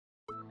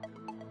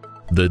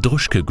The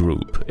Druschke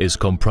Group is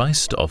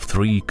comprised of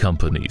 3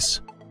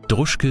 companies: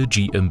 Druschke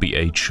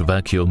GmbH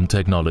Vacuum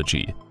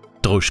Technology,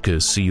 Druschke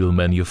Seal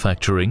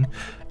Manufacturing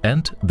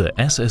and the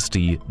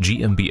SSD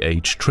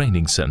GmbH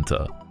Training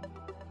Centre.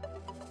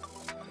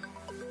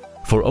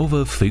 For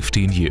over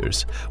 15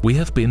 years, we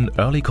have been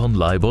Oerlikon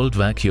Leybold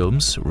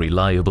Vacuum's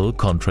reliable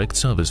contract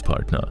service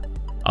partner.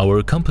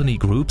 Our company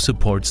group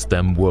supports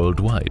them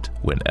worldwide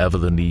whenever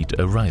the need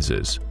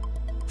arises.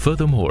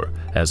 Furthermore,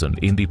 as an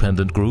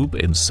independent group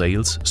in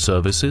sales,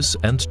 services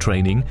and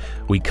training,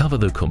 we cover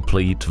the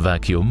complete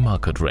vacuum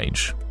market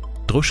range.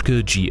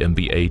 Druschke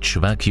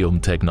GmbH Vacuum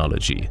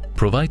Technology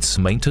provides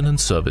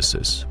maintenance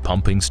services,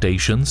 pumping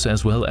stations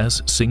as well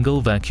as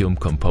single vacuum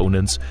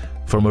components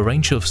from a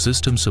range of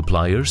system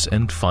suppliers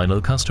and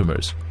final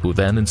customers, who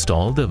then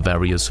install the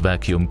various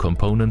vacuum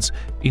components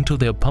into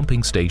their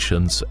pumping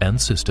stations and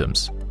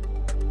systems.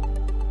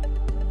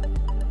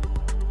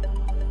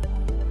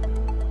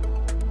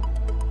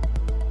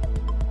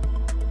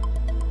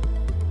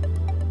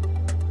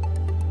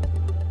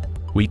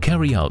 We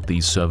carry out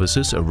these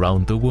services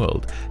around the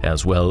world,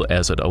 as well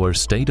as at our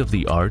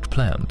state-of-the-art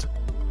plant.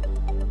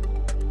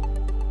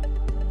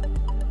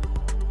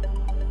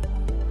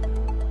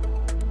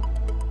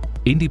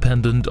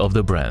 Independent of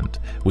the brand,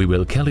 we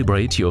will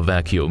calibrate your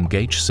vacuum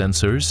gauge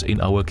sensors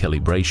in our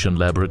calibration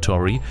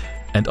laboratory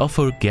and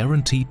offer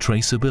guaranteed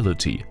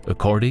traceability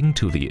according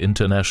to the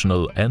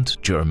international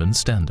and German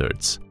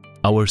standards.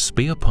 Our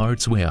spare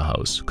parts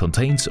warehouse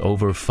contains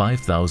over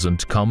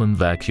 5,000 common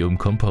vacuum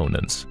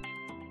components.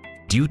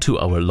 Due to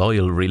our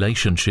loyal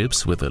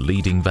relationships with the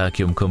leading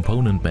vacuum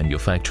component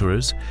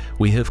manufacturers,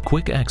 we have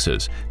quick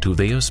access to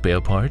their spare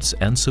parts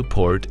and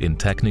support in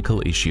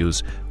technical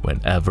issues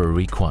whenever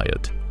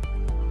required.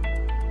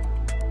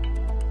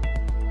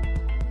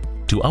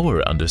 To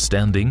our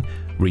understanding,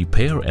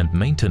 repair and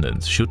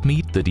maintenance should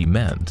meet the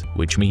demand,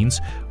 which means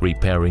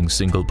repairing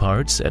single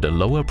parts at a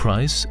lower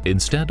price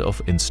instead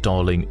of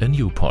installing a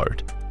new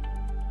part.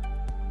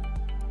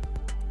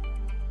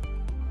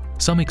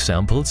 Some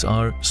examples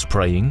are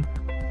spraying,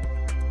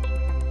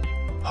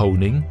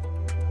 honing,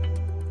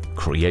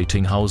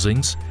 creating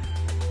housings,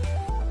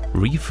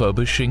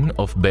 refurbishing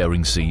of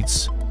bearing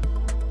seats,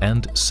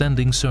 and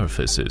sanding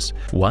surfaces,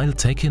 while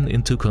taking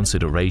into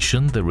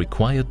consideration the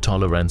required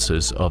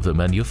tolerances of the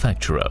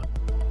manufacturer.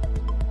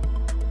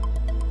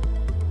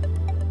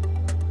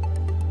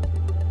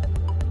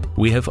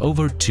 We have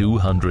over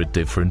 200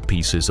 different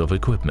pieces of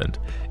equipment,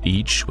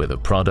 each with a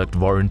product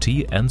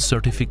warranty and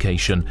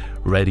certification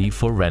ready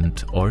for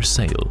rent or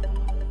sale.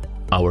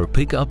 Our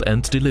pickup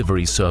and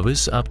delivery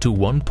service up to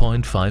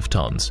 1.5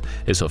 tons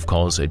is of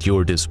course at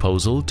your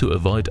disposal to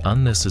avoid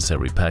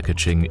unnecessary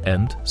packaging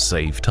and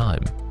save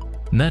time.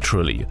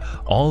 Naturally,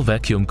 all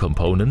vacuum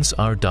components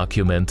are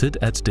documented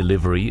at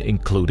delivery,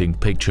 including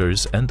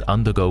pictures, and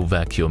undergo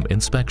vacuum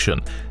inspection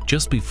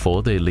just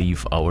before they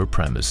leave our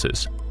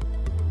premises.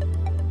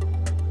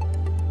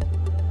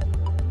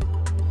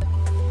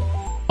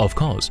 Of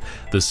course,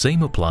 the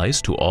same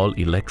applies to all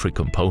electric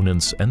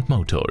components and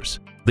motors.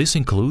 This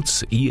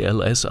includes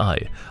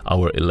ELSI,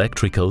 our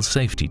electrical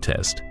safety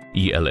test.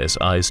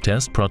 ELSI's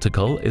test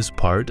protocol is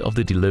part of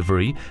the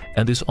delivery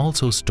and is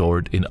also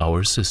stored in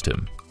our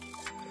system.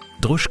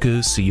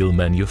 Druschke Seal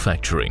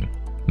Manufacturing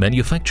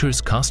manufactures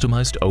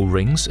customized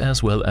O-rings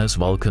as well as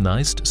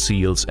vulcanized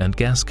seals and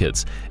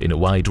gaskets in a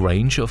wide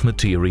range of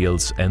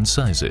materials and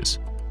sizes.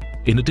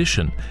 In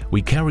addition,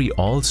 we carry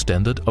all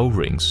standard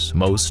O-rings,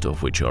 most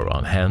of which are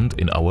on hand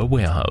in our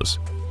warehouse.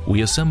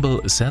 We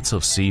assemble sets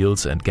of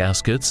seals and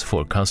gaskets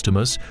for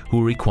customers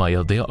who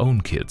require their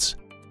own kits.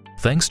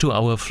 Thanks to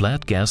our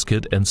flat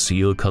gasket and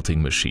seal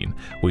cutting machine,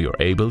 we are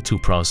able to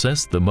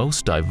process the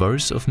most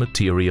diverse of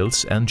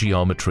materials and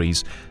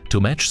geometries to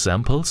match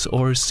samples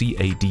or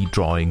CAD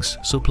drawings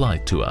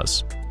supplied to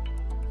us.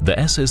 The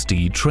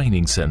SSD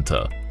Training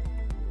Centre.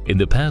 In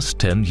the past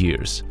 10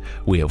 years,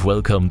 we have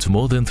welcomed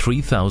more than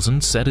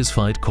 3,000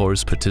 satisfied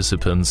course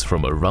participants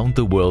from around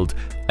the world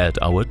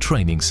at our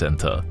training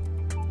center.